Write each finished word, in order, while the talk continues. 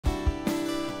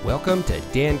Welcome to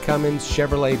Dan Cummins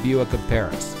Chevrolet Buick of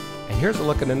Paris. And here's a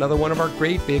look at another one of our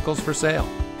great vehicles for sale.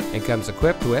 It comes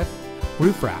equipped with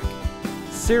roof rack,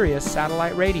 Sirius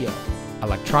satellite radio,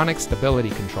 electronic stability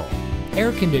control,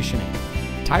 air conditioning,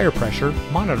 tire pressure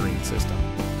monitoring system,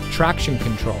 traction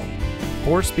control,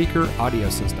 4-speaker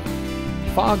audio system,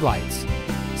 fog lights,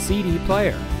 CD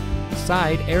player,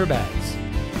 side airbags,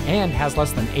 and has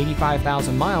less than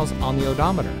 85,000 miles on the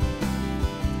odometer.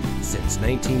 Since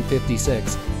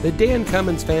 1956, the Dan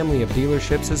Cummins family of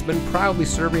dealerships has been proudly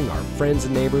serving our friends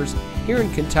and neighbors here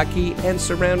in Kentucky and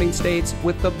surrounding states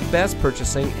with the best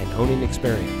purchasing and owning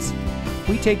experience.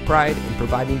 We take pride in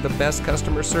providing the best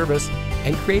customer service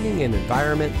and creating an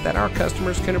environment that our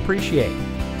customers can appreciate.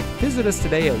 Visit us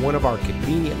today at one of our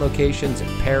convenient locations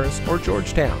in Paris or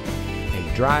Georgetown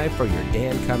and drive for your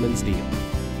Dan Cummins deal.